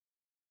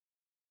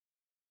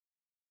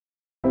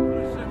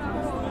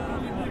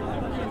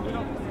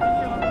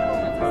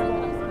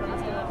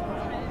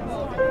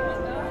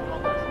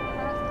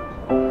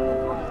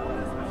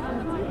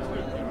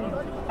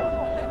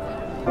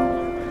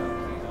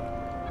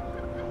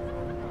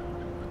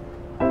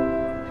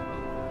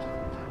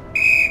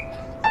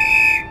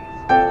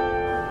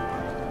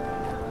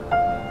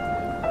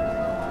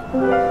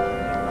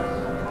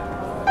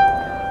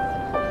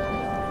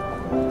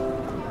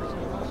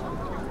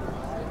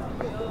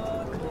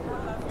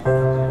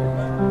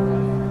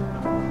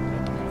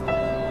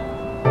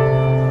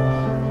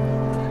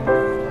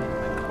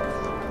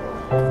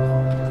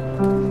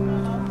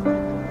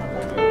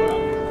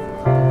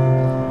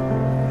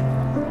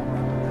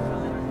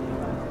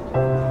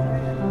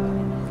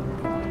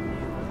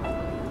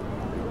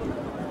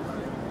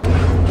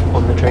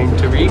train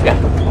to Riga.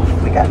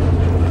 Off we go.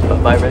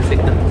 Bye-bye,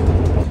 Resigna.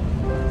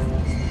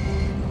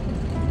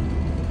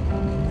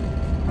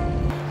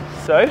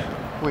 So,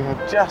 we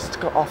have just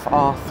got off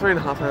our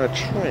 3.5-hour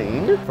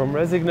train from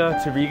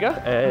Resigna to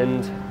Riga,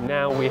 and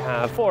now we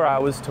have 4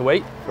 hours to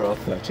wait for our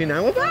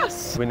 13-hour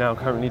bus. We're now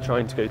currently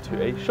trying to go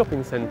to a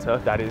shopping centre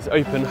that is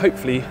open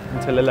hopefully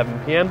until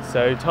 11 PM.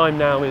 So time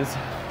now is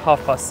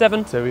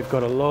 7:30, so we've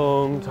got a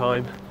long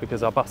time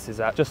because our bus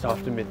is at just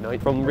after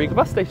midnight from Riga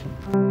bus station.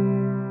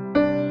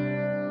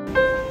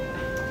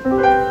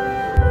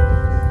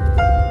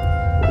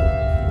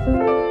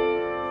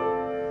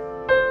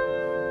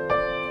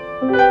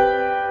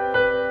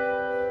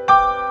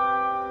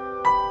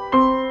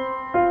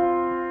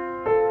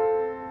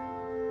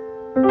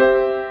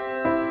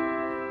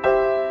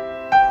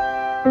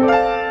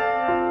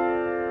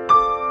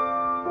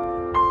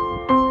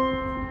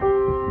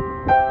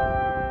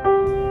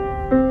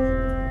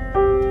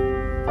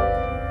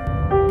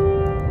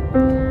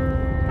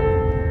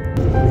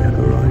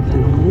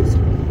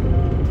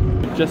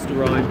 Just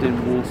arrived in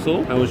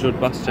Warsaw. How was your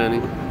bus journey?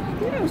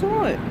 Yeah, it was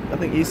alright. I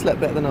think you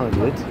slept better than I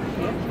did.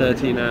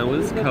 13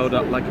 hours, curled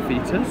up like a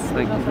fetus.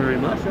 Thank you very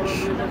much.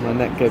 My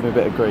neck gave me a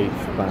bit of grief,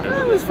 but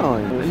it was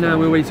fine. And now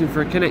we're waiting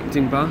for a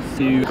connecting bus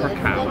to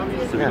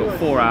Krakow. So we've got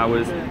 4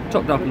 hours,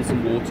 topped up on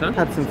some water.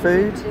 Had some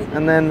food,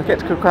 and then get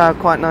to Krakow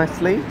quite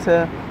nicely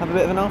to have a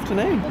bit of an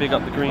afternoon. Big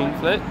up the green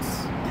flits.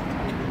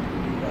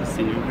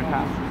 See you in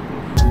Krakow.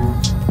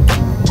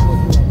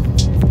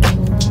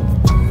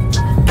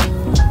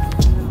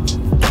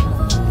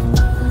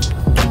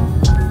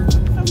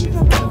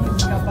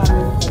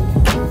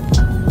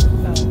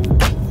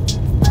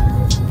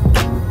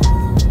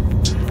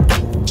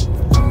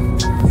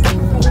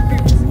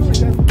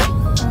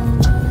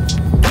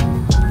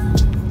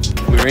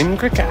 We're in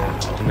Krakow.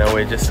 Now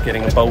we're just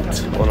getting a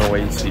bolt on our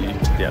way to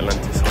the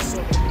Atlantis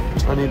hostel.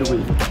 I need a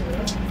wee.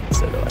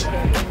 So do I.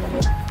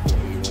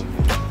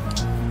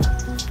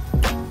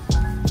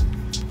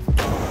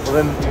 Well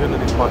then, you're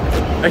gonna need mine.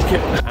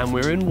 Okay. And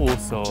we're in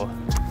Warsaw.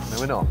 No,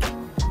 we're not.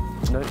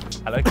 No.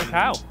 Hello,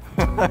 Krakow.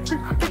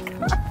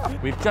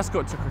 We've just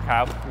got to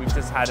Krakow. We've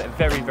just had a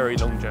very, very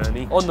long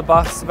journey. On the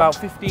bus, about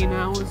 15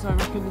 hours, I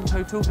reckon, in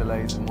total.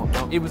 Delays and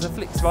whatnot. It was a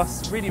Flix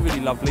bus, really, really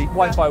lovely.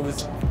 Wi-Fi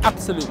was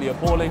absolutely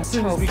appalling. As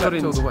soon as we got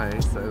in, all the way,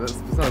 so that's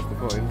besides the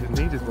point. It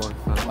needed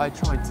Wi-Fi. I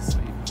tried to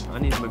sleep. I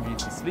need my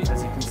beauty sleep.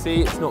 As you can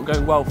see, it's not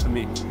going well for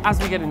me. As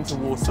we get into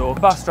Warsaw, the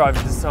bus driver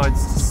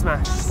decides to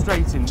smash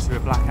straight into a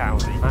black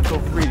Audi. I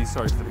felt really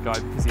sorry for the guy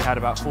because he had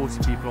about 40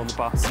 people on the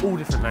bus, all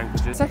different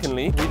languages.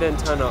 Secondly, we then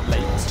turn up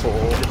late for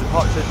the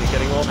departure, the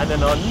getting on, and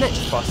then our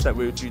next bus that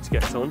we were due to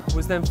get on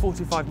was then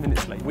 45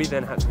 minutes late. We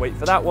then had to wait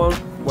for that one,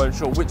 weren't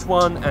sure which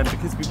one, and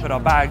because we put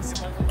our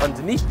bags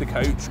underneath the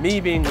coach,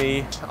 me being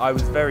me, I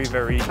was very,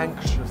 very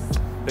anxious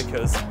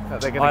because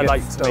I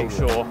like to make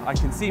sure I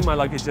can see my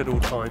luggage at all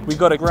times. We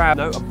got to grab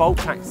a Bolt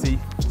taxi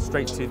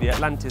straight to the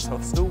Atlantis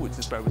hostel, which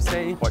is where we're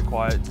staying, quite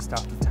quiet, just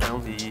out of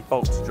town. The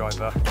Bolt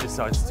driver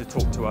decides to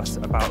talk to us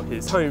about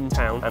his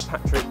hometown and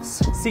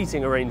Patrick's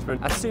seating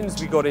arrangement. As soon as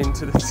we got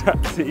into the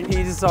taxi,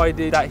 he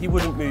decided that he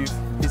wouldn't move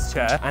his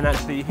chair and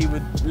actually he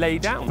would lay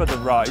down for the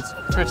ride.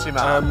 Pretty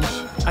much.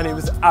 And it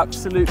was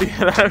absolutely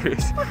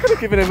hilarious. I could have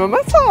given him a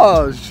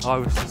massage. I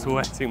was just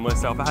sweating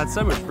myself. I had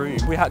so much room.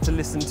 We had to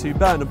listen to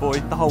Burna Boy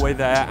the whole way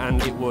there,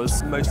 and it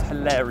was the most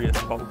hilarious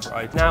Bolt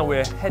ride. Now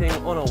we're heading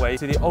on our way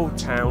to the old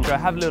town to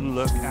have a little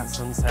look at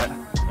sunset,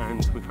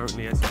 and we're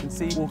currently, as you can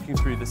see, walking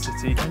through the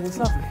city, and it's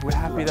lovely. We're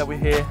happy that we're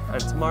here, and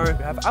tomorrow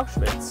we have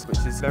Auschwitz, which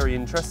is very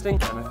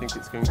interesting, and I think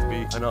it's going to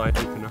be an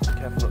eye-opener. Be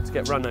careful not to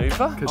get run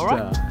over. All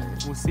right,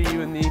 we'll see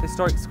you in the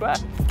historic square.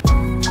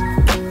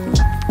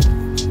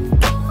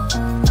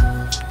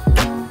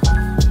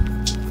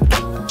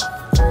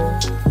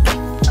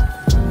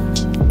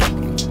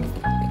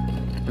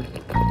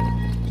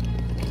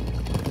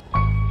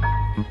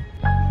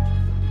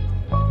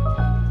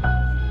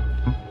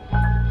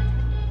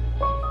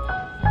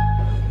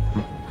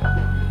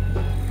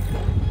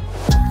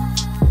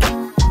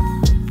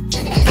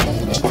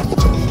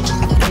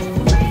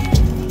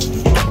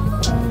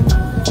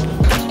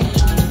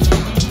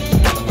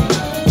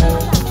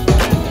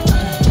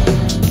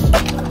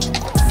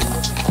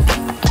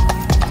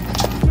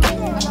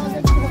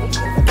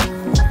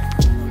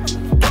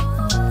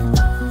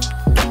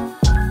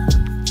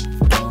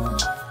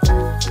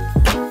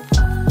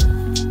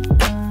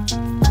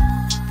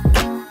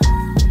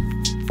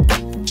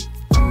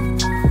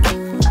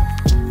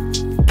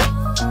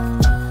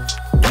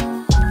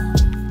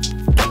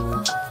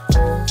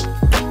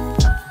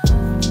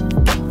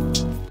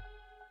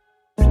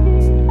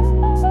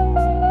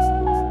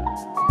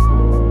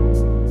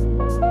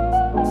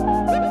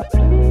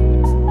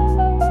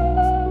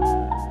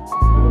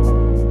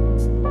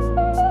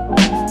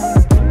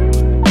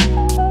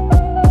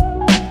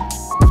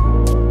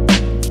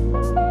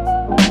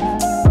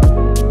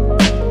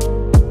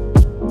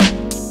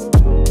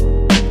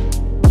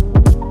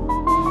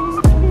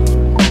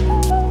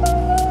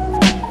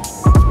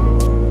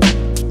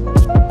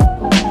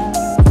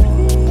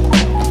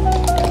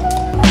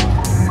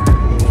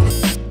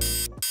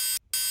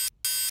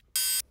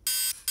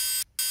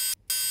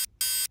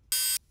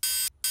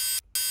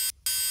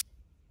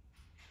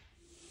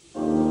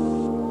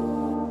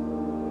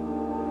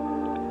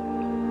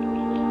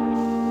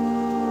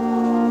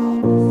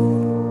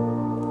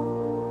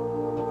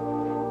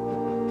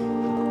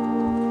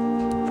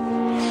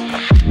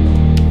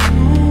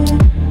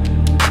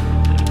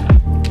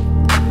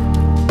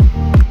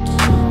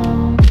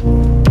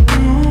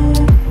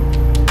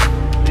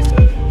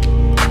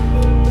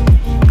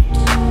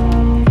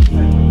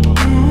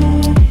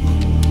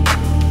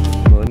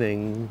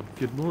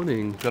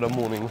 got a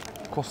morning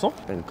croissant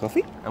And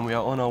coffee. and we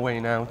are on our way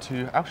now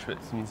to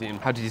Auschwitz Museum.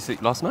 How did you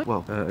sleep last night?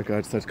 Well, a guy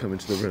decided to come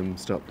into the room,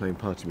 start playing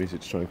party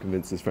music to try and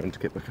convince his friend to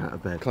get back out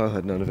of bed. Kyle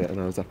had none of it and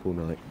I was up all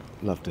night.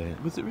 Loved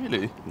it. Was it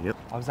really? Yep.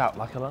 I was out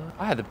like a lion.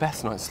 I had the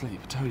best night's sleep,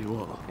 I tell you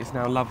what. It's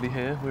now lovely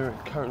here. We're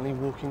currently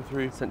walking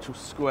through Central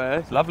Square.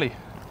 It's lovely.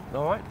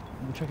 All right,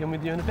 we'll check in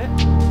with you in a bit.